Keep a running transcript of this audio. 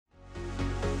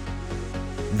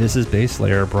This is Base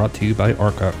Layer, brought to you by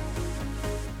Arca.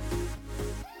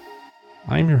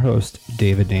 I'm your host,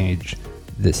 David Nage.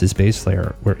 This is Base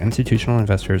Layer, where institutional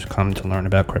investors come to learn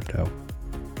about crypto.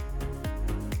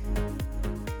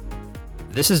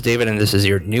 This is David, and this is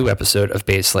your new episode of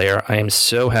Base Layer. I am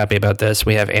so happy about this.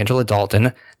 We have Angela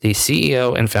Dalton, the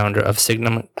CEO and founder of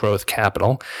Sygnum Growth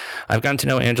Capital. I've gotten to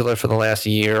know Angela for the last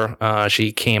year.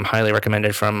 She came highly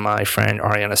recommended from my friend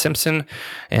Ariana Simpson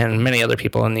and many other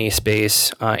people in the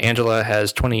space. Angela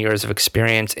has 20 years of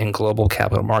experience in global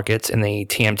capital markets in the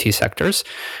TMT sectors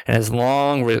and has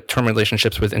long-term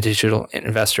relationships with institutional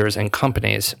investors and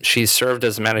companies. She's served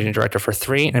as managing director for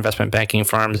 3 investment banking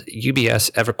firms, UBS,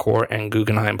 Evercore, and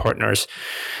Guggenheim Partners.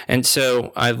 And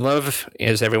so I love,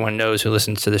 as everyone knows who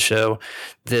listens to the show,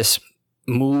 this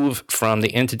move from the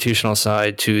institutional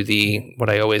side to the, what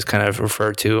I always kind of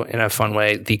refer to in a fun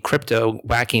way, the crypto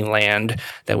wacky land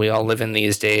that we all live in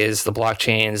these days, the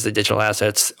blockchains, the digital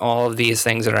assets, all of these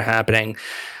things that are happening,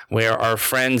 where our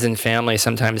friends and family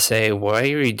sometimes say, why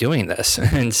are you doing this?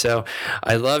 And so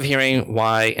I love hearing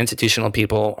why institutional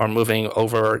people are moving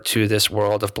over to this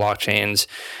world of blockchains.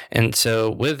 And so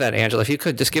with that, Angela, if you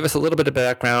could just give us a little bit of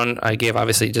background. I gave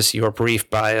obviously just your brief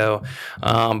bio,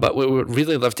 but what we would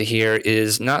really love to hear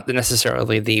is not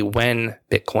necessarily the when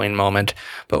Bitcoin moment,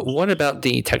 but what about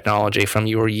the technology from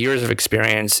your years of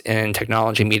experience in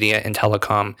technology, media, and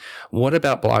telecom? What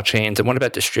about blockchains and what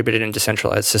about distributed and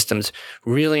decentralized systems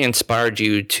really inspired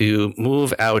you to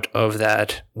move out of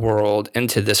that world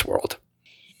into this world?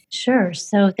 Sure.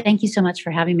 So thank you so much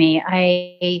for having me.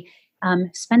 I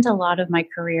spent a lot of my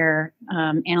career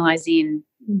analyzing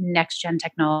next-gen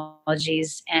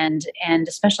technologies, and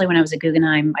especially when I was at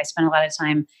Guggenheim, I spent a lot of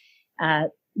time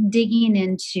digging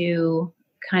into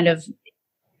kind of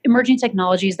emerging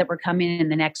technologies that were coming in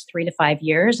the next 3 to 5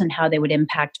 years and how they would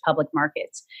impact public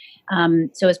markets.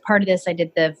 So as part of this, I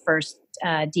did the first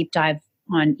deep dive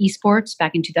on esports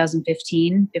back in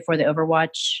 2015 before the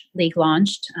Overwatch League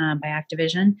launched by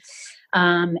Activision.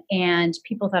 And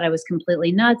people thought I was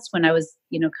completely nuts when I was,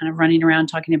 kind of running around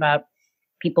talking about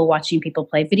people watching people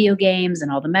play video games and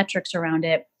all the metrics around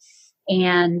it.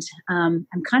 And I'm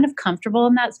kind of comfortable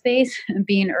in that space,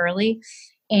 being early.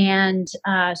 And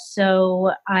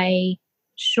so I,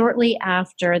 shortly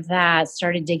after that,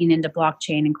 started digging into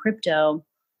blockchain and crypto.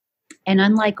 And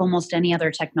unlike almost any other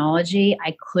technology,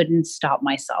 I couldn't stop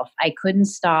myself. I couldn't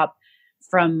stop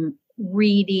from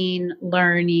reading,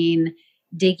 learning,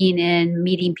 digging in,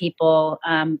 meeting people,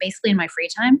 basically in my free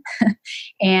time.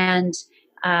 And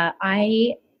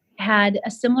I had a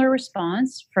similar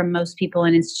response from most people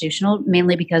in institutional,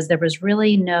 mainly because there was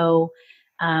really no,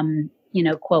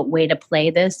 quote, way to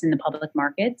play this in the public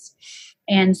markets.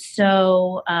 And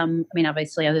so,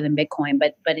 obviously other than Bitcoin,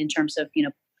 but in terms of,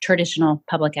 traditional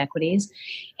public equities.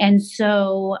 And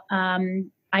so I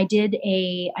hosted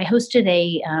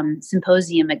a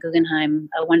symposium at Guggenheim,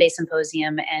 a one-day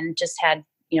symposium, and just had,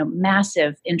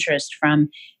 massive interest from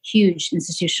huge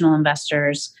institutional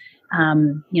investors,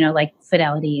 like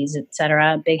Fidelity's, et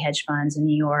cetera, big hedge funds in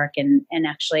New York, and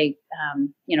actually,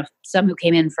 some who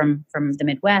came in from the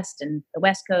Midwest and the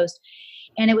West Coast.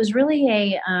 And it was really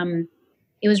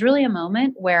a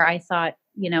moment where I thought,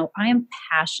 I am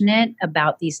passionate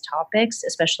about these topics,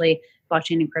 especially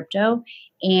blockchain and crypto.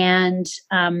 And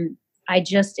I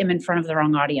just am in front of the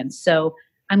wrong audience. So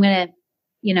I'm going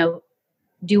to,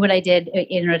 do what I did at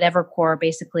Evercore.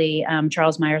 Basically,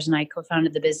 Charles Myers and I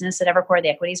co-founded the business at Evercore, the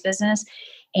equities business.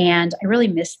 And I really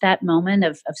missed that moment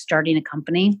of starting a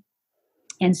company.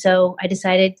 And so I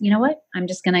decided, you know what, I'm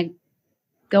just going to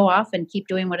go off and keep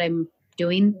doing what I'm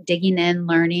doing, digging in,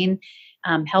 learning,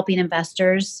 helping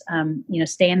investors,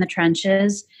 stay in the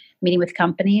trenches, meeting with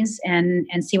companies and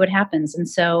see what happens. And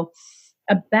so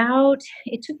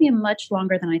it took me much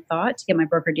longer than I thought to get my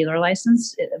broker-dealer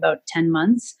license, about 10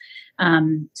 months.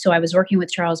 So I was working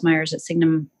with Charles Myers at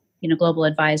Sygnum, Global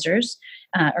Advisors,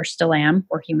 or still am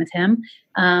working with him.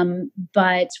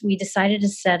 But we decided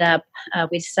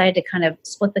to kind of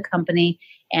split the company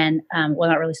and,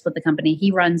 not really split the company. He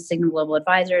runs Sygnum Global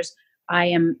Advisors. I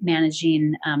am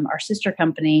managing our sister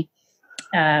company,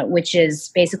 which is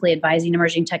basically advising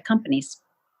emerging tech companies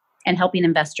and helping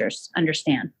investors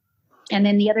understand. And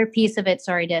then the other piece of it,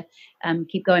 sorry to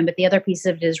keep going, but the other piece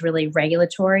of it is really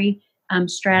regulatory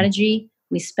strategy.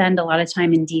 We spend a lot of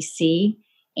time in DC.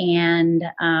 And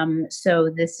so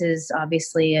this is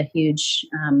obviously a huge,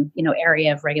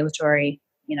 area of regulatory,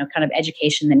 kind of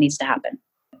education that needs to happen.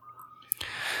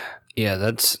 Yeah,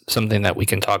 that's something that we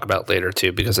can talk about later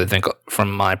too, because I think from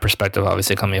my perspective,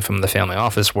 obviously coming from the family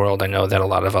office world, I know that a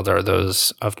lot of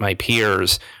those of my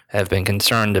peers have been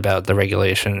concerned about the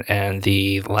regulation and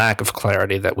the lack of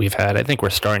clarity that we've had. I think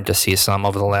we're starting to see some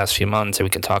over the last few months, and we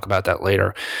can talk about that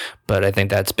later. But I think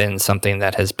that's been something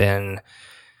that has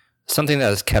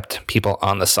kept people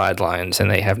on the sidelines,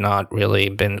 and they have not really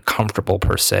been comfortable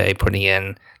per se putting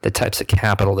in the types of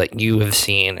capital that you have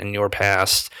seen in your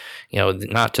past.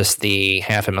 Not just the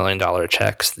 $500,000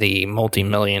 checks, the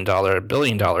multi-million-dollar,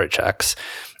 billion-dollar checks.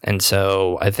 And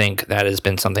so I think that has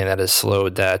been something that has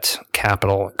slowed that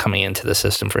capital coming into the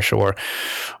system for sure.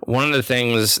 One of the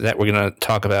things that we're going to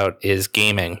talk about is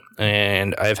gaming.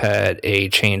 And I've had a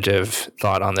change of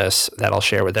thought on this that I'll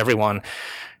share with everyone.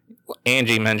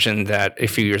 Angie mentioned that a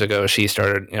few years ago she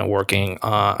started, working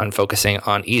on focusing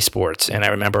on esports, and I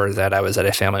remember that I was at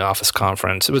a family office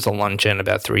conference. It was a luncheon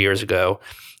about 3 years ago,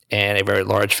 and a very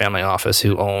large family office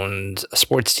who owned a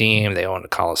sports team. They owned a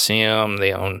coliseum.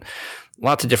 They own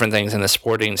lots of different things in the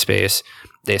sporting space.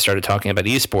 They started talking about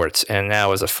esports. And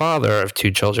now, as a father of 2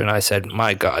 children, I said,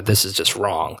 my God, this is just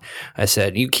wrong. I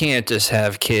said, you can't just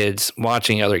have kids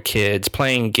watching other kids,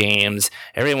 playing games.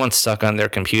 Everyone's stuck on their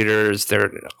computers.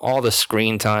 They're all the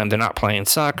screen time. They're not playing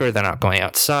soccer. They're not going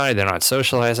outside. They're not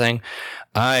socializing.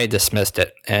 I dismissed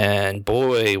it, and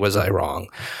boy, was I wrong.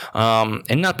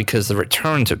 And not because the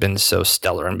returns have been so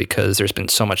stellar and because there's been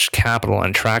so much capital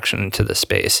and traction into the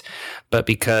space, but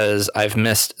because I've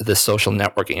missed the social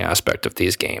networking aspect of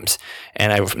these games,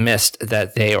 and I've missed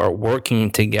that they are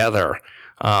working together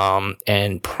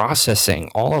and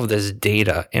processing all of this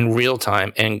data in real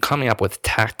time and coming up with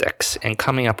tactics and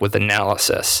coming up with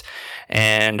analysis.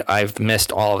 And I've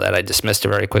missed all of that. I dismissed it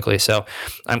very quickly. So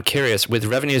I'm curious, with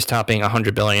revenues topping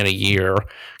 $100 billion a year,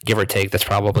 give or take,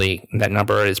 that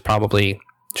number is probably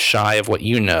shy of what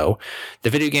you know. The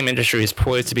video game industry is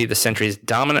poised to be the century's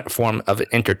dominant form of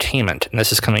entertainment, and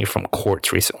this is coming from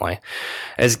Quartz recently.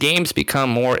 As games become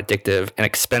more addictive and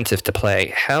expensive to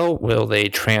play, how will they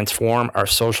transform our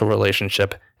social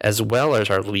relationship as well as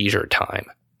our leisure time?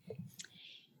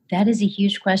 That is a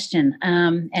huge question,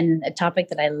 and a topic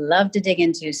that I love to dig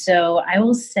into. So I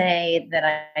will say that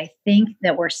I think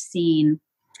that we're seeing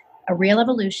a real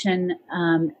evolution,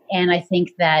 and I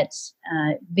think that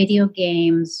video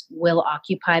games will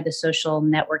occupy the social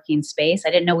networking space. I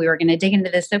didn't know we were going to dig into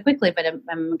this so quickly, but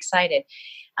I'm excited.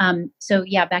 So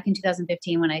yeah, back in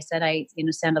 2015, when I said I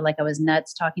sounded like I was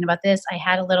nuts talking about this, I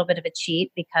had a little bit of a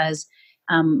cheat because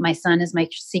my son is my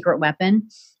secret weapon.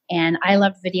 And I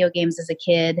loved video games as a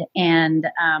kid. And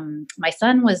my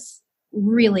son was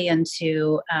really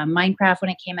into Minecraft when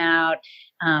it came out.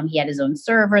 He had his own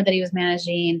server that he was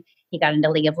managing. He got into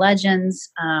League of Legends,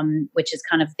 which is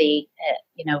kind of the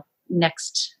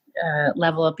next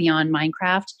level up beyond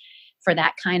Minecraft for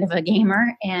that kind of a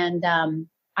gamer. And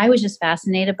I was just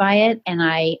fascinated by it. And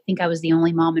I think I was the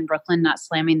only mom in Brooklyn not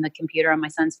slamming the computer on my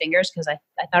son's fingers because I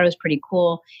thought it was pretty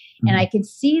cool. Mm-hmm. And I could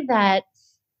see that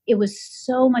it was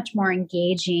so much more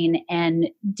engaging and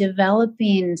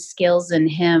developing skills in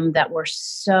him that were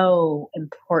so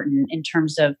important in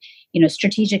terms of,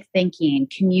 strategic thinking,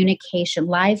 communication,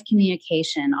 live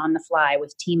communication on the fly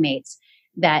with teammates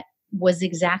that was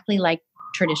exactly like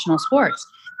traditional sports.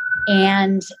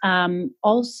 And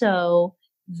also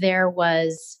there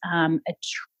was a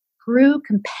true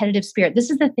competitive spirit.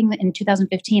 This is the thing that in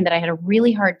 2015 that I had a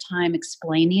really hard time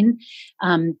explaining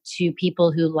to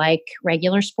people who like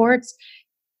regular sports.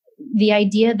 The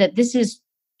idea that this is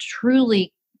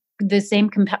truly the same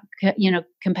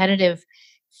competitive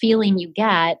feeling you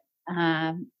get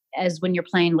as when you're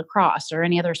playing lacrosse or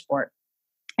any other sport.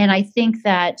 And I think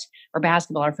that, or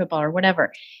basketball or football or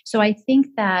whatever. So I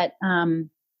think that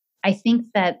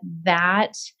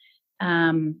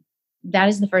that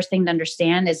is the first thing to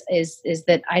understand is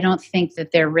that I don't think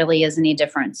that there really is any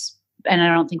difference. And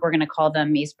I don't think we're going to call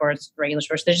them esports, regular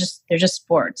sports. They're just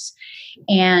sports.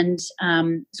 And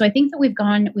so I think that we've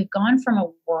gone from a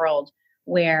world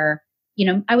where,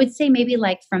 I would say maybe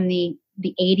like from the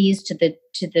 80s to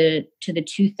the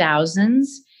 2000s,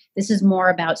 this is more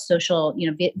about social,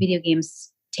 video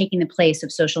games taking the place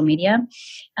of social media.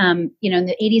 In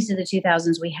the 80s to the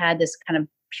 2000s, we had this kind of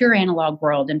pure analog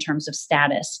world in terms of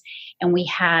status. And we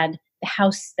had the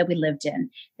house that we lived in,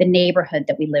 the neighborhood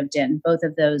that we lived in. Both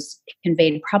of those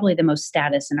conveyed probably the most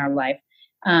status in our life.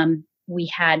 We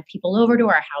had people over to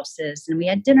our houses and we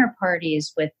had dinner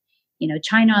parties with,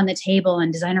 china on the table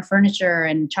and designer furniture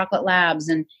and chocolate labs.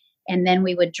 And then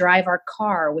we would drive our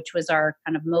car, which was our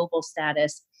kind of mobile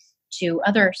status, to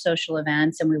other social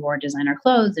events. And we wore designer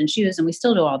clothes and shoes, and we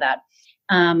still do all that.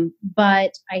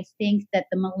 But I think that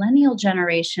the millennial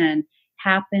generation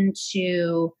happened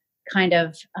to kind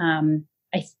of,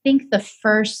 I think the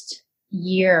first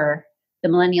year the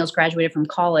millennials graduated from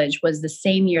college was the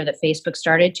same year that Facebook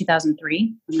started,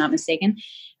 2003, if I'm not mistaken.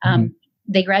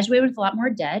 They graduated with a lot more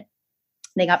debt.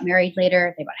 They got married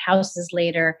later. They bought houses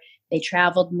later. They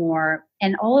traveled more.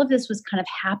 And all of this was kind of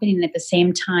happening at the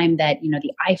same time that,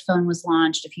 the iPhone was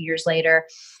launched a few years later,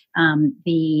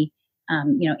 Instagram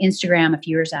a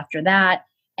few years after that.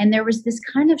 And there was this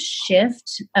kind of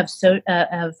shift of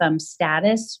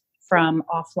status from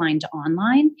offline to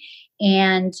online.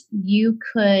 And you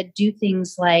could do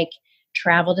things like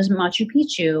travel to Machu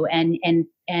Picchu and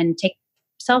take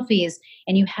selfies,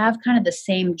 and you have kind of the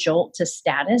same jolt to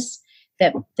status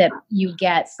that you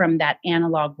get from that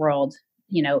analog world,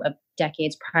 of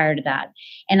decades prior to that.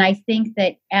 And I think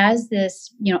that as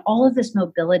this, all of this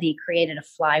mobility created a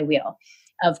flywheel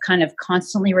of kind of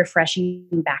constantly refreshing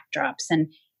backdrops,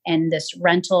 and this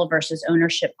rental versus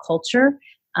ownership culture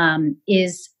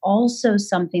is also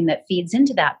something that feeds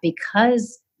into that,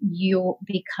 because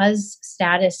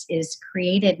status is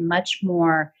created in a much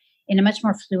more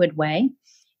fluid way.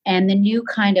 And the new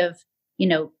kind of,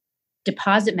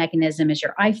 deposit mechanism is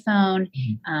your iPhone,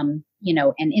 and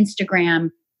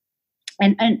Instagram.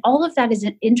 And all of that is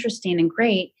interesting and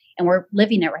great. And we're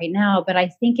living it right now. But I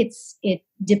think it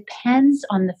depends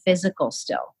on the physical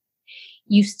still.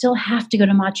 You still have to go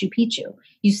to Machu Picchu.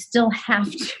 You still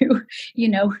have to,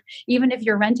 even if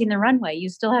you're renting the runway, you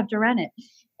still have to rent it.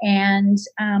 And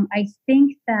I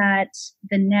think that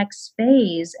the next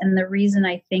phase, and the reason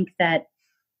I think that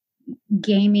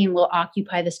gaming will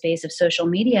occupy the space of social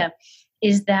media,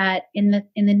 is that in the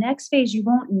next phase, you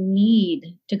won't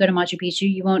need to go to Machu Picchu.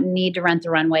 You won't need to rent the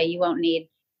runway. You won't need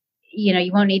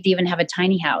to even have a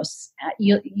tiny house,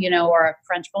 or a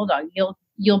French bulldog.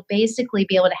 You'll basically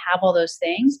be able to have all those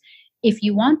things if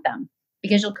you want them,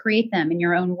 because you'll create them in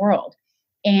your own world,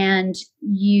 and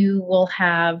you will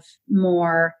have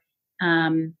more.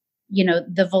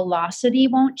 The velocity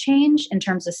won't change in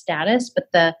terms of status,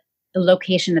 but the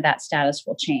location of that status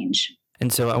will change.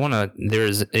 And so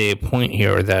there's a point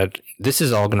here that this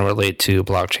is all going to relate to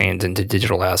blockchains and to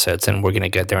digital assets, and we're going to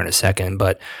get there in a second,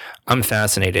 but I'm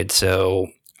fascinated. So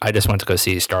I just went to go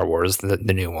see Star Wars, the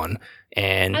new one,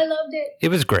 and I loved it. It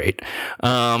was great.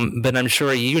 But I'm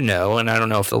sure and I don't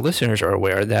know if the listeners are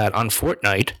aware, that on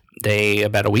Fortnite,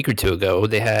 about a week or two ago,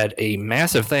 they had a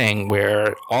massive thing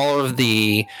where all of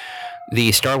the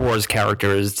Star Wars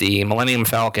characters, the Millennium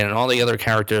Falcon, and all the other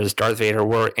characters, Darth Vader,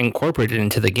 were incorporated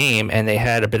into the game, and they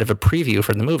had a bit of a preview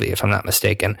for the movie, if I'm not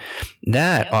mistaken.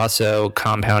 That also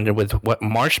compounded with what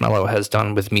Marshmello has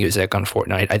done with music on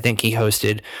Fortnite. I think he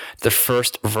hosted the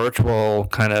first virtual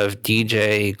kind of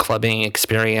DJ clubbing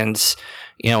experience,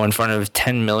 in front of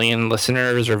 10 million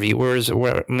listeners or viewers, or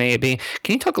whatever it may be.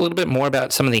 Can you talk a little bit more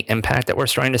about some of the impact that we're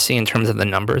starting to see in terms of the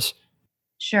numbers?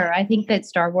 Sure. I think that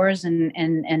Star Wars and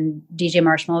DJ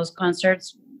Marshmello's concert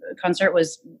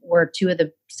were two of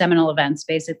the seminal events,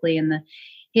 basically, in the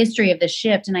history of the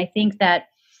shift. And I think that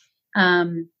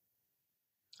I'll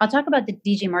talk about the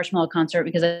DJ Marshmello concert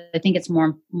because I think it's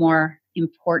more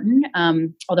important.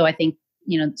 Although I think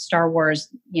Star Wars,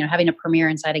 having a premiere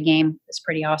inside a game is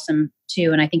pretty awesome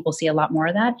too, and I think we'll see a lot more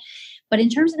of that. But in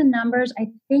terms of the numbers, I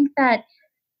think that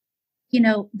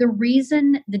the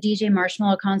reason the DJ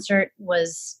Marshmello concert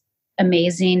was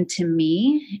amazing to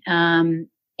me, and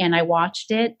I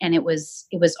watched it and it was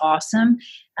awesome,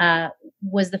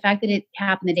 was the fact that it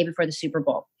happened the day before the Super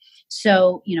Bowl.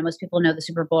 So, most people know the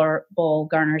Super Bowl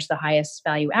garners the highest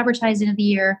value advertising of the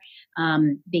year,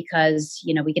 because,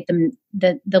 we get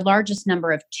the largest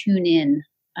number of tune-in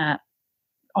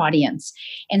audience.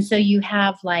 And so you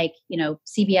have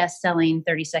CBS selling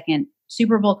 30-second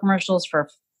Super Bowl commercials for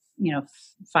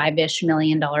 $5-ish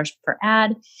million per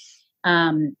ad.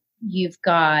 You've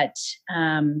got,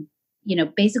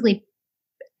 basically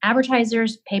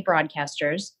advertisers pay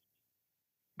broadcasters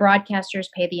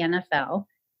pay the NFL.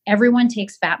 Everyone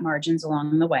takes fat margins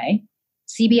along the way.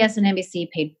 CBS and NBC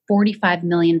paid $45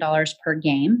 million per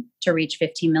game to reach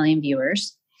 15 million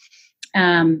viewers.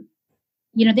 Then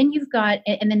you've got,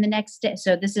 and then the next day,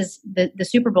 so this is the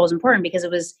Super Bowl is important because it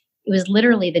was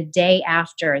literally the day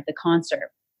after the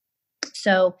concert.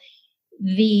 So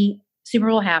the Super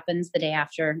Bowl happens the day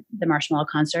after the Marshmello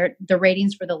concert. The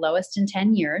ratings were the lowest in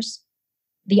 10 years.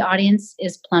 The audience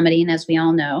is plummeting, as we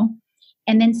all know.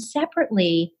 And then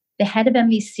separately, the head of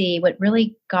NBC, what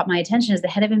really got my attention is the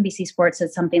head of NBC Sports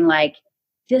said something like,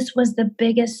 this was the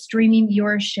biggest streaming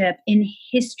viewership in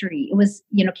history. It was,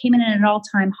 came in at an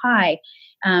all-time high.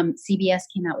 CBS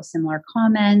came out with similar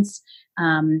comments.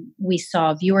 We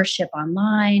saw viewership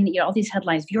online, all these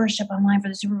headlines, viewership online for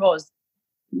the Super Bowl is,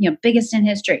 biggest in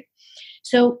history.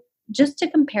 So just to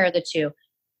compare the two,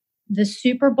 the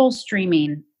Super Bowl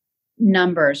streaming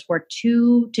numbers were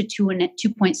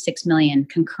 2.6 million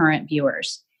concurrent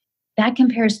viewers. That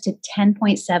compares to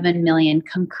 10.7 million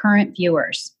concurrent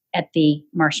viewers at the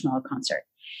Marshmello concert.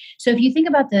 So if you think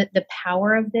about the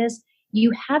power of this,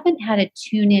 you haven't had a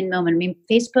tune-in moment. I mean,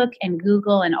 Facebook and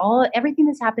Google and everything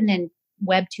that's happened in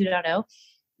Web 2.0,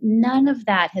 none of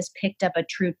that has picked up a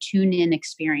true tune-in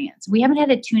experience. We haven't had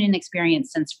a tune-in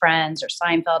experience since Friends or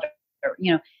Seinfeld or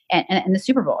and the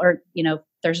Super Bowl or,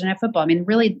 Thursday Night Football. I mean,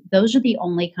 really, those are the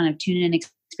only kind of tune-in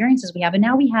experiences we have. And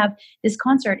now we have this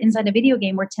concert inside a video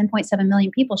game where 10.7 million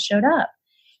people showed up.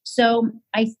 So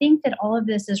I think that all of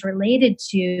this is related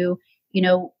to,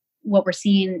 what we're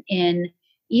seeing in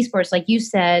esports. Like you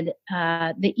said,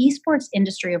 the esports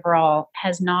industry overall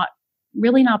has not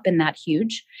been that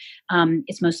huge.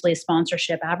 It's mostly a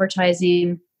sponsorship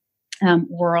advertising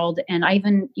world. And I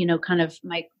even,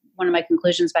 one of my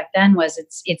conclusions back then was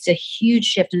it's a huge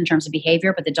shift in terms of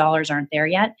behavior, but the dollars aren't there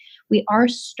yet. We are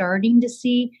starting to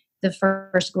see the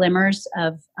first glimmers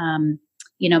of,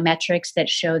 metrics that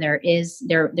show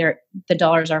the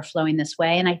dollars are flowing this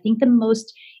way. And I think the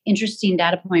most interesting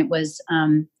data point was,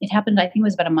 it happened, I think it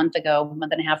was about a month and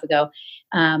a half ago.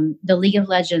 The League of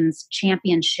Legends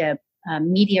championship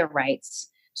media rights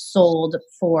sold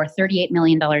for $38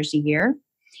 million a year.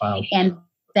 Wow. And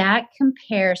that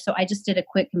compares, so I just did a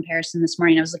quick comparison this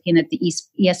morning. I was looking at the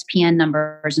ESPN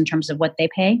numbers in terms of what they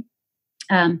pay.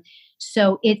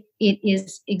 So it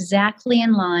is exactly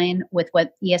in line with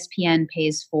what ESPN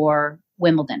pays for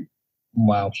Wimbledon.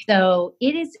 Wow. So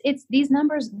it's these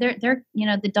numbers, they're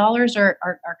the dollars are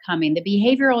coming. The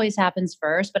behavior always happens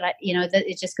first, but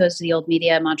it just goes to the old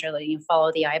media mantra, you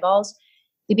follow the eyeballs.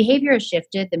 The behavior has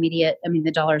shifted,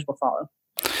 the dollars will follow.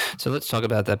 So let's talk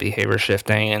about that behavior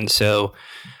shifting. And so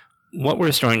what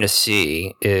we're starting to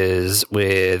see is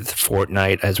with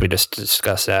Fortnite, as we just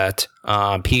discussed that,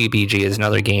 PUBG is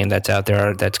another game that's out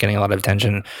there that's getting a lot of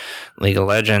attention, League of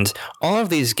Legends. All of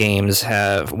these games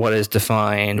have what is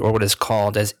defined or what is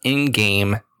called as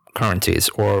in-game currencies,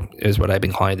 or is what I've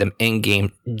been calling them,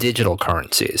 in-game digital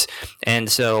currencies. And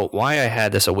so why I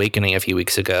had this awakening a few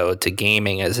weeks ago to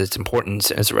gaming as its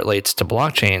importance as it relates to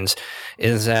blockchains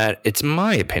is that it's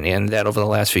my opinion that over the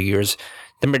last few years,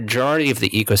 the majority of the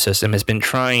ecosystem has been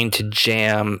trying to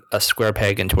jam a square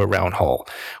peg into a round hole.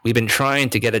 We've been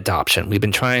trying to get adoption. We've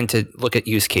been trying to look at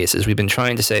use cases. We've been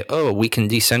trying to say, oh, we can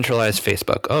decentralize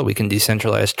Facebook. Oh, we can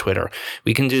decentralize Twitter.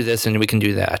 We can do this and we can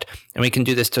do that. And we can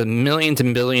do this to millions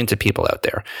and billions of people out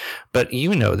there. But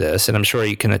this, and I'm sure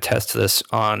you can attest to this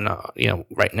on,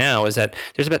 right now, is that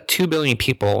there's about 2 billion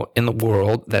people in the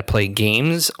world that play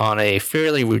games on a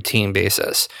fairly routine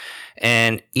basis.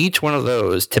 And each one of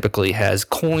those typically has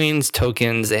coins,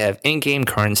 tokens, they have in-game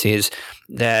currencies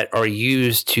that are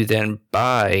used to then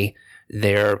buy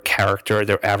their character,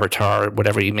 their avatar,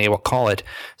 whatever you may call it,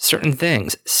 certain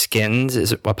things. Skins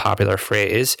is a popular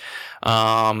phrase.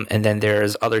 And then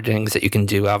there's other things that you can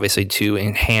do, obviously, to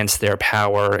enhance their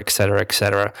power, et cetera, et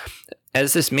cetera.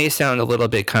 As this may sound a little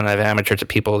bit kind of amateur to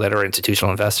people that are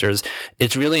institutional investors,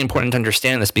 it's really important to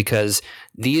understand this because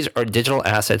these are digital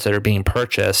assets that are being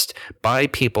purchased by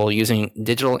people using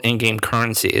digital in-game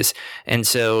currencies. And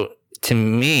so to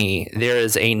me, there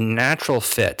is a natural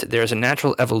fit. There's a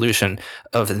natural evolution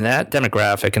of that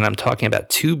demographic. And I'm talking about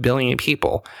 2 billion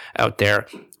people out there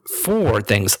for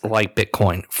things like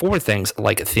Bitcoin, for things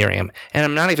like Ethereum. And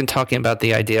I'm not even talking about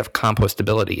the idea of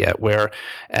compostability yet, where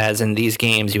as in these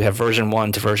games, you have version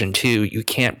 1 to version 2, you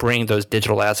can't bring those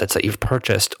digital assets that you've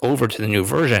purchased over to the new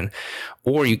version,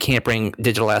 or you can't bring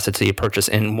digital assets that you purchase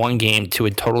in one game to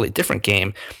a totally different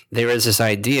game. There is this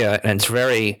idea, and it's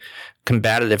very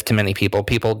combative to many people.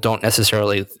 People don't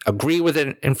necessarily agree with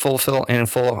it in full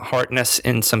heartness,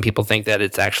 and some people think that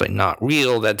it's actually not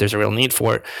real, that there's a real need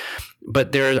for it.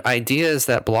 But there are ideas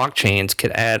that blockchains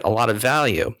could add a lot of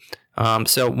value.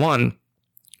 So one,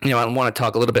 I want to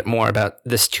talk a little bit more about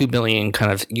this 2 billion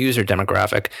kind of user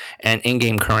demographic and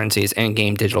in-game currencies,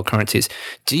 in-game digital currencies.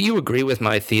 Do you agree with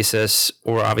my thesis,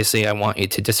 or obviously I want you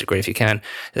to disagree if you can,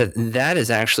 that that is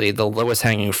actually the lowest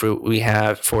hanging fruit we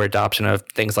have for adoption of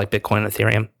things like Bitcoin and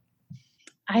Ethereum?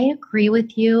 I agree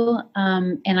with you.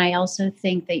 And I also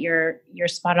think that you're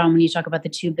spot on when you talk about the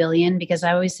 2 billion, because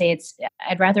I always say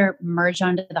I'd rather merge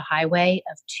onto the highway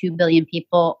of 2 billion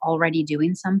people already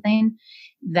doing something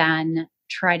than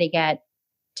try to get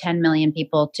 10 million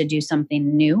people to do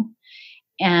something new,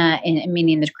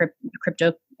 meaning the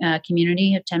crypto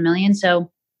community of 10 million.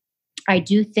 So I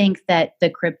do think that the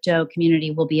crypto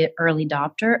community will be early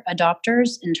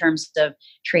adopters in terms of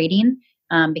trading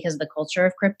because of the culture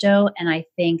of crypto. And I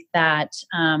think that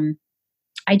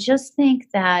I just think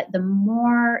that the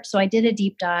more, so I did a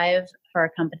deep dive for a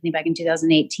company back in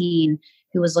 2018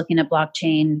 who was looking at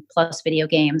blockchain plus video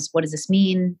games. What does this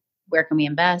mean? Where can we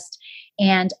invest?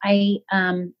 And I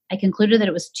concluded that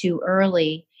it was too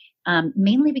early,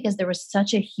 mainly because there was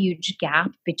such a huge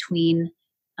gap between,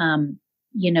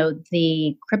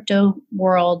 the crypto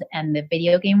world and the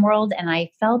video game world. And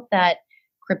I felt that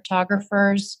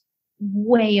cryptographers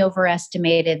way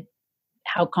overestimated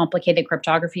how complicated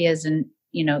cryptography is and,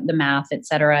 the math, et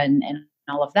cetera, and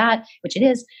all of that, which it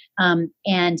is.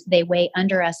 And they way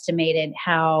underestimated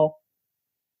how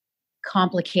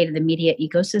complicated the media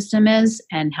ecosystem is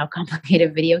and how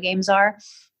complicated video games are.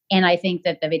 And I think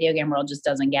that the video game world just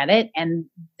doesn't get it. And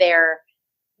they're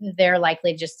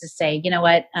likely just to say, you know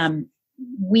what,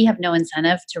 we have no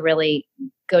incentive to really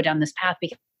go down this path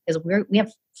because we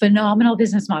have phenomenal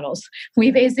business models. We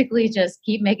basically just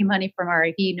keep making money from our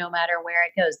IP no matter where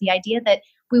it goes. The idea that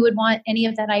we would want any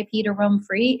of that IP to roam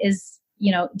free is,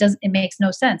 it makes no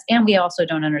sense. And we also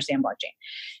don't understand blockchain.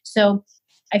 So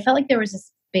I felt like there was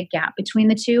this big gap between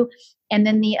the two. And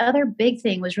then the other big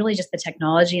thing was really just the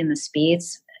technology and the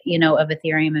speeds, of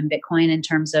Ethereum and Bitcoin in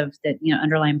terms of the,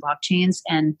 underlying blockchains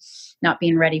and not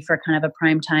being ready for kind of a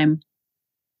prime time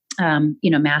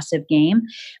massive game.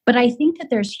 But I think that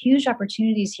there's huge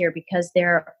opportunities here because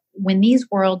when these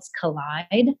worlds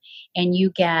collide and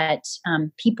you get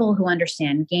people who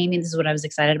understand gaming, this is what I was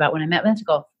excited about when I met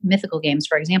Mythical Games,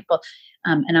 for example,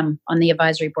 and I'm on the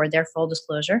advisory board there, full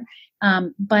disclosure,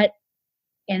 and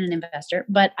an investor.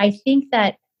 But I think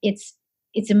that it's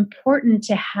important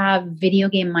to have video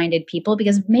game minded people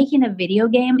because making a video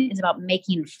game is about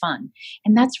making fun.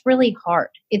 And that's really hard.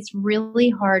 It's really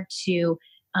hard to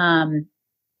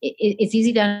it's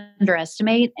easy to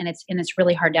underestimate and it's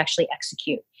really hard to actually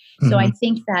execute. So I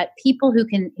think that people who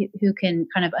can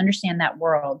kind of understand that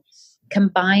world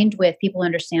combined with people who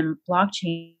understand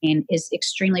blockchain is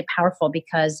extremely powerful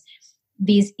because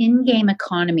these in-game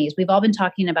economies, we've all been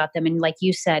talking about them. And like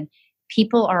you said,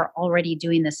 people are already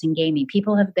doing this in gaming.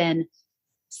 People have been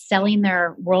selling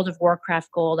their World of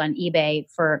Warcraft gold on eBay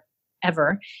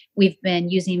forever. We've been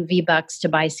using V-Bucks to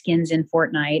buy skins in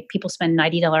Fortnite. People spend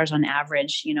 $90 on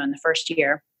average, in the first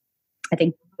year. I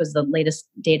think was the latest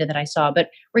data that I saw. But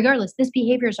regardless, this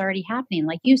behavior is already happening.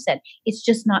 Like you said, it's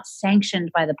just not sanctioned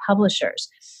by the publishers.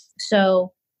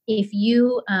 So if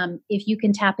you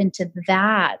can tap into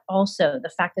that also, the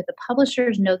fact that the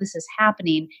publishers know this is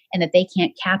happening and that they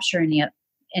can't capture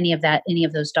any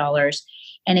of those dollars.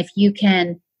 And if you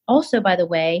can also, by the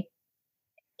way,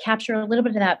 capture a little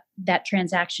bit of that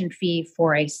transaction fee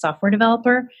for a software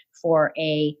developer, for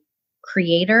a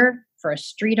creator, for a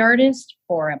street artist,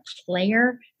 for a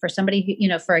player, for somebody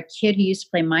who, for a kid who used to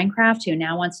play Minecraft who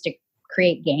now wants to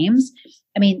create games.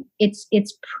 I mean, it's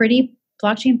pretty,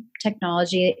 blockchain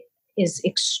technology is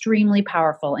extremely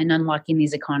powerful in unlocking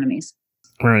these economies.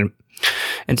 Right.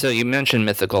 And so you mentioned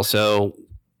Mythical. So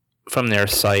from their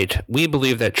site, we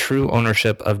believe that true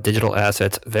ownership of digital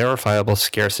assets, verifiable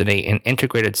scarcity, and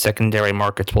integrated secondary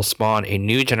markets will spawn a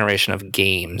new generation of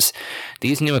games.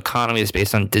 These new economies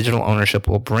based on digital ownership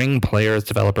will bring players,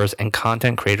 developers, and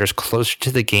content creators closer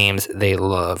to the games they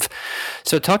love.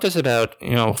 So talk to us about,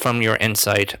 from your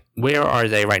insight, where are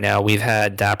they right now? We've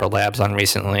had Dapper Labs on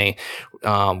recently.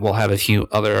 We'll have a few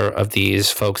other of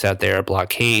these folks out there,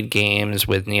 Blockade Games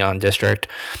with Neon District.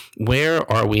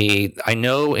 Where are we? I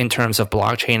know in terms of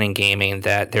blockchain and gaming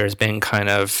that there's been kind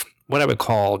of what I would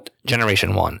call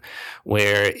generation one,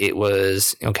 where it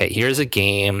was, okay, here's a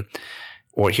game,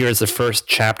 or here's the first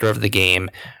chapter of the game,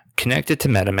 connect it to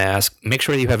MetaMask, make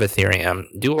sure you have Ethereum,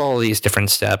 do all these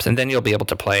different steps, and then you'll be able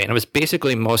to play. And it was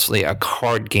basically mostly a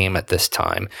card game at this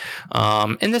time.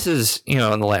 And this is, in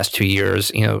the last 2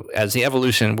 years, as the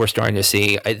evolution we're starting to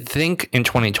see, I think in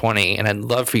 2020, and I'd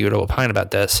love for you to opine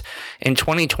about this, in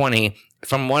 2020,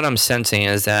 from what I'm sensing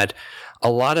is that a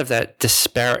lot of that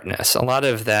disparateness, a lot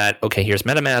of that, okay, here's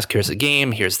MetaMask, here's a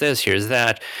game, here's this, here's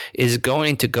that, is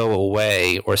going to go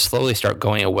away or slowly start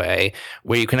going away,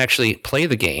 where you can actually play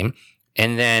the game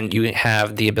and then you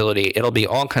have the ability, it'll be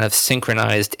all kind of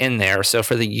synchronized in there. So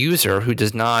for the user who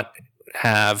does not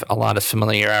have a lot of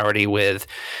familiarity with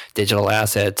digital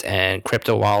assets and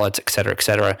crypto wallets, et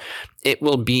cetera, it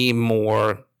will be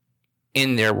more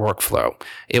in their workflow.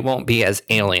 It won't be as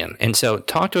alien. And so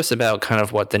talk to us about kind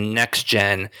of what the next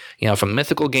gen, from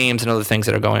Mythical Games and other things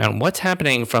that are going on, what's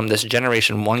happening from this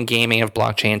generation one gaming of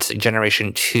blockchains to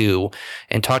generation two,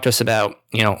 and talk to us about,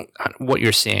 what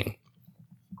you're seeing.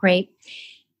 Great.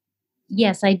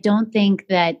 yes, I don't think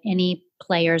that any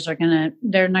players they're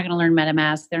not gonna learn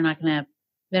MetaMask. They might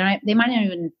not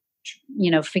even,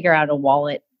 figure out a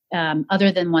wallet,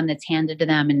 other than one that's handed to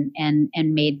them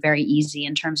and made very easy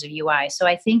in terms of UI. So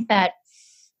I think that,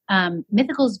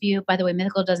 Mythical's view, by the way,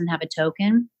 Mythical doesn't have a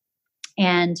token,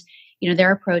 and,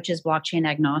 their approach is blockchain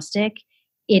agnostic.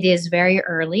 It is very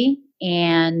early,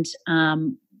 and,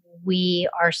 we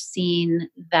are seeing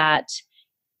that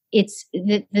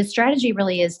the strategy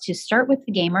really is to start with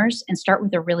the gamers and start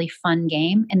with a really fun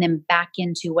game, and then back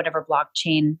into whatever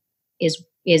blockchain is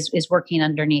working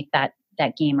underneath that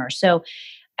gamer. So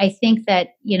I think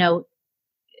that,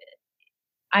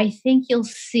 I think you'll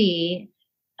see,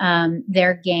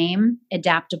 their game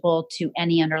adaptable to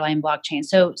any underlying blockchain.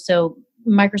 So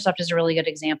Microsoft is a really good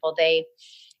example. They,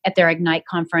 at their Ignite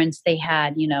conference, they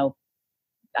had,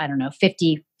 I don't know,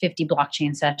 50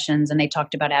 blockchain sessions, and they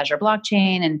talked about Azure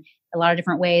blockchain and a lot of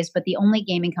different ways. But the only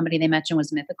gaming company they mentioned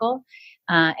was Mythical.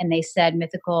 And they said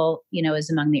Mythical, is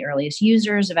among the earliest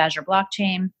users of Azure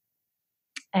blockchain.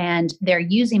 And they're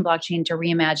using blockchain to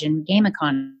reimagine game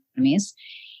economies.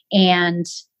 And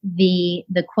the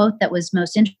quote that was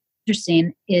most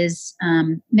interesting is,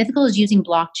 Mythical is using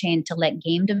blockchain to let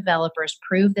game developers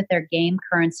prove that their game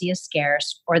currency is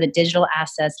scarce, or that digital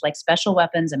assets like special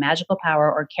weapons, a magical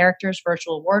power, or characters'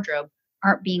 virtual wardrobe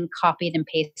aren't being copied and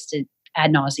pasted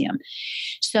ad nauseum.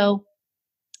 So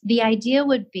the idea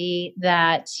would be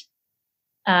that,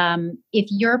 if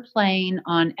you're playing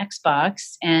on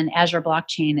Xbox and Azure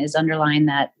blockchain is underlying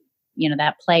that,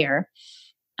 that player,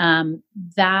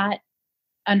 that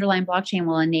underlying blockchain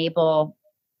will enable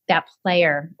that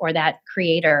player or that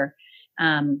creator,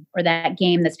 or that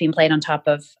game that's being played on top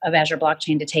of Azure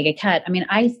blockchain to take a cut. I mean,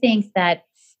 I think that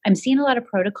I'm seeing a lot of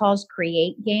protocols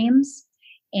create games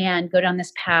and go down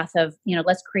this path of,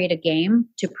 let's create a game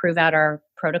to prove out our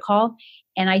protocol.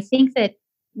 And I think that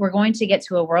we're going to get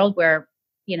to a world where,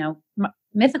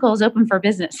 Mythical is open for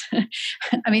business.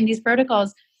 I mean, these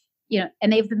protocols,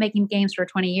 and they've been making games for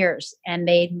 20 years, and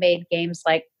they've made games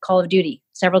like Call of Duty,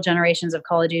 several generations of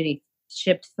Call of Duty,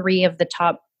 shipped 3 of the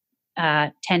top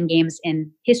 10 games in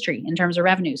history in terms of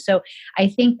revenue. So I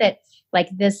think that, like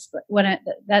this,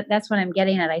 that's what I'm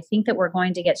getting at. I think that we're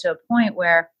going to get to a point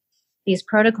where these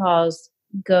protocols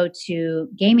go to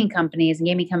gaming companies, and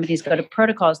gaming companies go to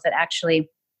protocols that actually,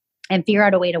 and figure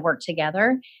out a way to work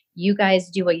together. You guys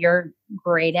do what you're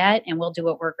great at, and we'll do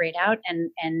what we're great at,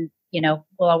 and we'll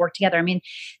all work together. I mean,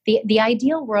 the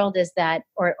ideal world is that,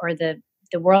 or the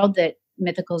world that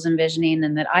Mythical's envisioning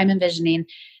and that I'm envisioning,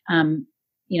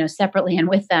 separately and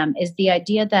with them, is the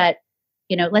idea that,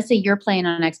 let's say you're playing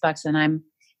on Xbox and I'm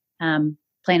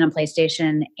playing on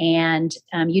PlayStation, and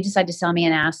you decide to sell me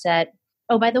an asset.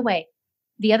 Oh, by the way,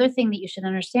 the other thing that you should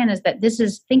understand is that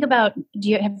think about, have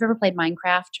you ever played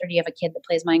Minecraft, or do you have a kid that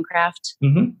plays Minecraft?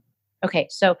 Mm-hmm. Okay.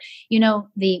 So,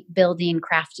 the building,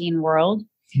 crafting world.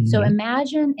 Mm-hmm. So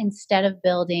imagine instead of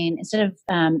building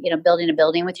a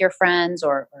building with your friends,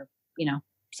 or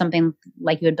something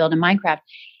like you would build in Minecraft,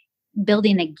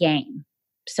 building a game.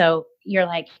 So you're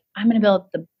like, I'm going to build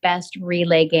the best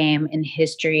relay game in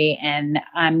history, and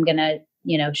I'm going to,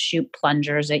 shoot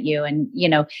plungers at you. And,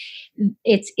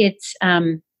 it's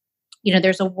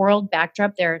there's a world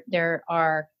backdrop. There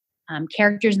are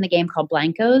characters in the game called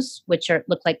blankos, which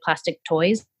look like plastic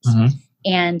toys. Mm-hmm.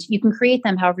 And you can create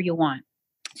them however you want.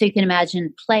 So you can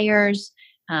imagine players,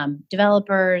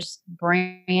 developers,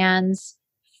 brands,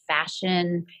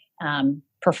 fashion,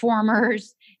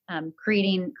 performers,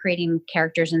 creating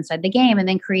characters inside the game, and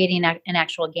then creating an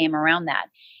actual game around that.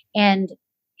 And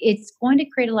it's going to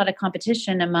create a lot of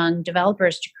competition among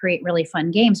developers to create really fun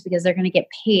games, because they're going to get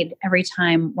paid every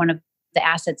time one of the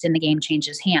assets in the game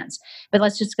changes hands. But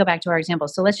let's just go back to our example.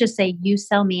 So let's just say you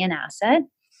sell me an asset,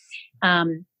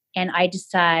 and I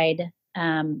decide,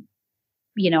 I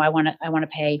want to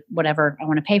pay whatever I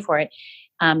want to pay for it.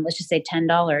 Let's just say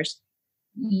 $10.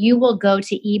 You will go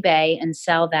to eBay and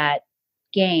sell that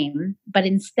game, but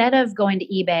instead of going to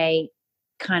eBay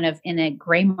kind of in a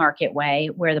gray market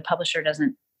way where the publisher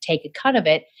doesn't take a cut of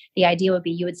it, the idea would be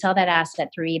you would sell that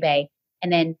asset through eBay,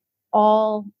 and then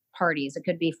all parties, it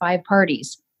could be 5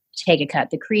 parties, take a cut.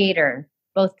 The creator,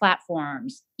 both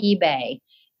platforms, eBay,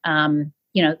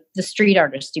 the street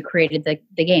artist who created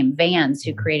the game, Vans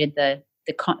who created the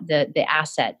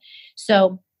asset.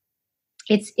 So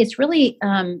it's really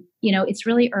it's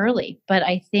really early, but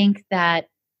I think that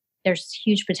there's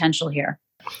huge potential here.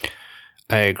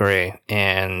 I agree.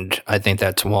 And I think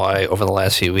that's why over the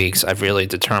last few weeks, I've really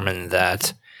determined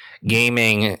that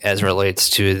gaming, as relates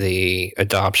to the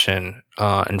adoption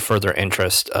and further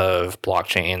interest of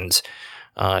blockchains,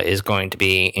 is going to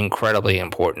be incredibly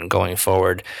important going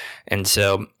forward. And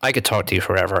so I could talk to you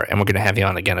forever, and we're going to have you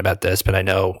on again about this, but I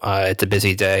know it's a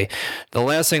busy day. The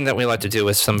last thing that we like to do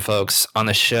with some folks on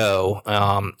the show,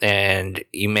 and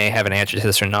you may have an answer to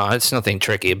this or not, it's nothing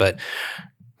tricky, but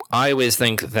I always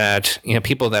think that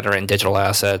people that are in digital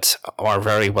assets are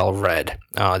very well read.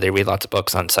 They read lots of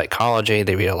books on psychology.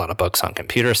 They read a lot of books on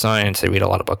computer science. They read a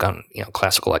lot of books on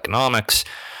classical economics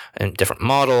and different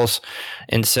models.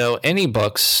 And so any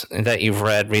books that you've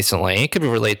read recently, it could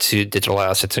relate to digital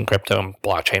assets and crypto and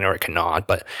blockchain, or it cannot.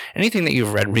 But anything that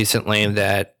you've read recently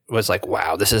that was like,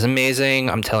 wow, this is amazing,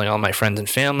 I'm telling all my friends and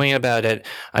family about it,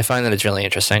 I find that it's really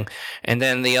interesting. And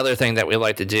then the other thing that we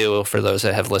like to do for those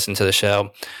that have listened to the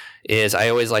show is I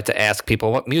always like to ask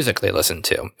people what music they listen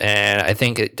to. And I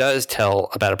think it does tell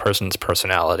about a person's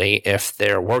personality if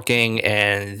they're working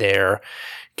and they're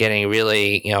getting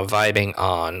really, vibing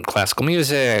on classical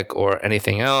music or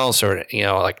anything else, or,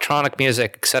 electronic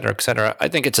music, et cetera, et cetera. I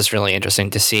think it's just really interesting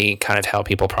to see kind of how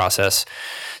people process.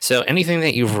 So anything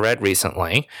that you've read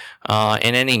recently,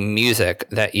 and any music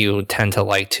that you tend to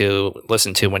like to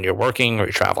listen to when you're working or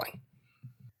you're traveling.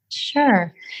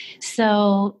 Sure.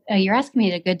 So you're asking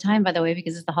me at a good time, by the way,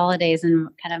 because it's the holidays and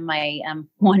kind of my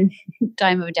one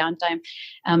time of downtime,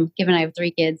 given I have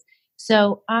 3 kids.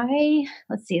 So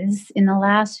let's see, this in the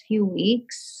last few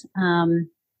weeks,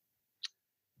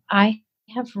 I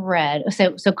have read,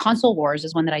 so Console Wars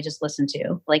is one that I just listened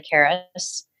to, Blake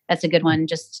Harris. That's a good one.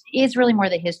 Just, it's really more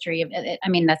the history of it. I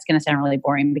mean, that's going to sound really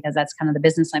boring because that's kind of the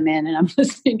business I'm in and I'm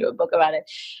listening to a book about it.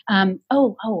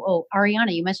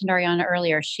 Ariana, you mentioned Ariana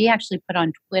earlier. She actually put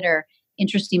on Twitter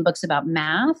interesting books about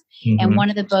math. Mm-hmm. And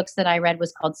one of the books that I read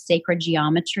was called Sacred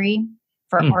Geometry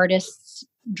for Artists,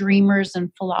 Dreamers,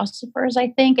 and Philosophers, I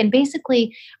think. And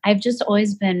basically, I've just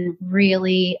always been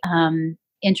really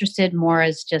interested more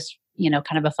as just,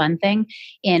 kind of a fun thing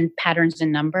in patterns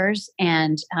and numbers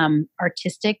and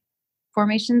artistic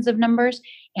formations of numbers.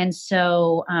 And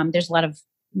so there's a lot of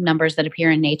numbers that appear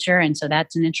in nature. And so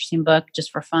that's an interesting book just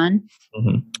for fun.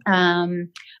 Mm-hmm.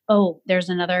 There's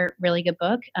another really good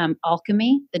book,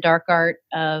 Alchemy, The Dark Art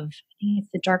of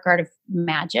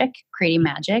Magic, Creating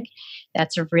Magic.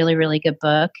 That's a really, really good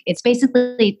book. It's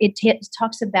basically, it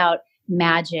talks about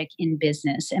magic in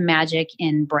business and magic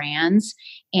in brands,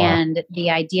 and the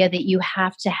idea that you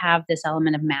have to have this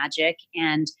element of magic.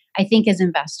 And I think as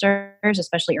investors,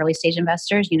 especially early stage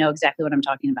investors, you know exactly what I'm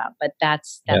talking about. But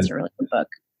that's a really good book.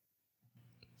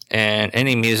 And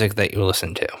any music that you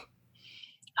listen to?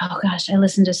 Oh gosh, I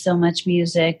listen to so much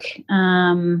music.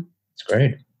 It's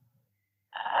great.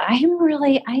 I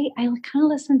kind of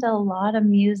listen to a lot of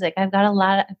music. I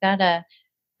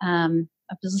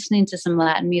was listening to some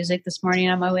Latin music this morning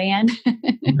on my way in.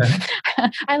 Okay.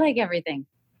 I like everything.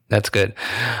 That's good.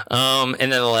 And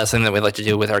then the last thing that we like to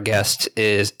do with our guests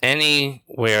is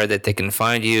anywhere that they can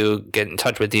find you, get in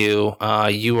touch with you.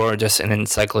 You are just an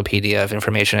encyclopedia of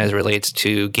information as it relates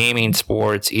to gaming,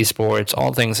 sports, esports,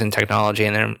 all things in technology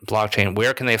and then blockchain.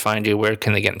 Where can they find you? Where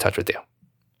can they get in touch with you?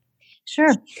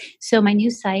 Sure. So my new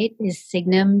site is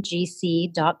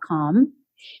signumgc.com.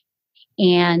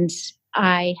 And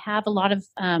I have a lot of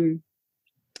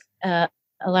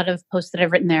posts that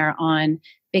I've written there on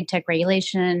big tech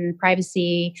regulation,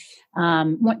 privacy.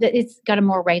 It's got a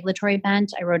more regulatory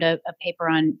bent. I wrote a paper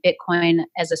on Bitcoin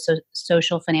as a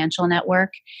social financial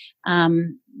network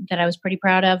that I was pretty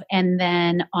proud of. And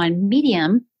then on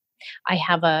Medium, I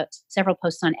have several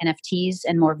posts on NFTs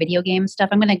and more video game stuff.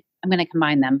 I'm gonna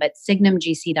combine them, but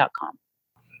signumgc.com.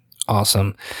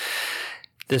 Awesome.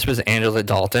 This was Angela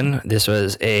Dalton. This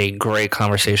was a great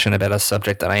conversation about a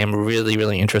subject that I am really,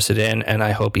 really interested in, and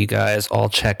I hope you guys all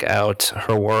check out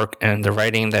her work and the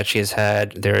writing that she has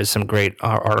had. There is some great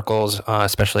articles,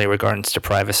 especially in regards to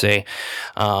privacy.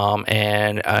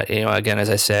 Again, as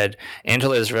I said,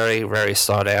 Angela is very, very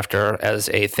sought after as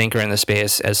a thinker in the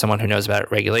space, as someone who knows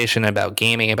about regulation, about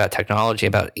gaming, about technology,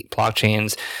 about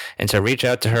blockchains, and so reach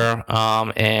out to her.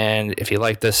 And if you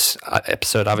like this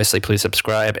episode, obviously, please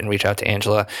subscribe and reach out to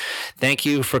Angela. Thank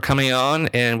you for coming on,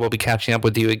 and we'll be catching up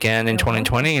with you again in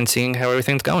 2020 and seeing how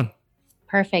everything's going.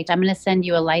 Perfect. I'm going to send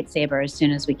you a lightsaber as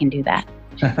soon as we can do that.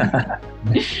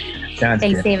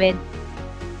 Thanks, good. David.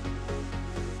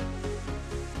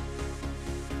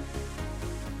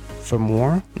 For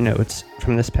more notes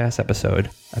from this past episode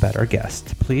about our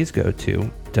guest, please go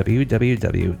to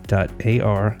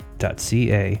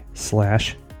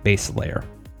www.ar.ca/baselayer.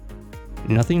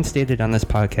 Nothing stated on this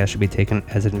podcast should be taken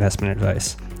as investment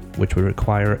advice, which would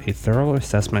require a thorough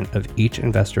assessment of each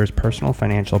investor's personal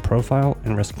financial profile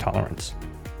and risk tolerance.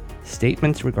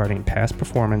 Statements regarding past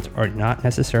performance are not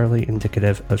necessarily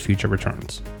indicative of future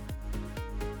returns.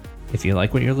 If you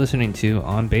like what you're listening to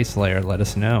on Base Layer, let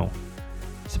us know.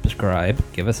 Subscribe,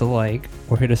 give us a like,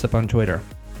 or hit us up on Twitter.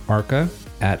 Arca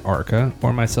at Arca,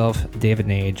 or myself, David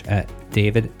Nage at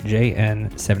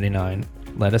DavidJN79.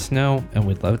 Let us know, and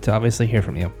we'd love to obviously hear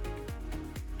from you.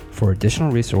 For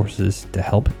additional resources to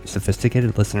help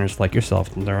sophisticated listeners like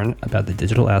yourself learn about the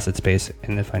digital asset space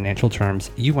in the financial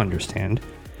terms you understand,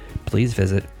 please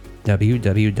visit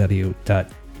www.ar.ca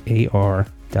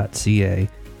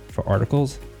for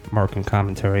articles, market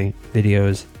commentary,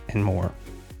 videos, and more.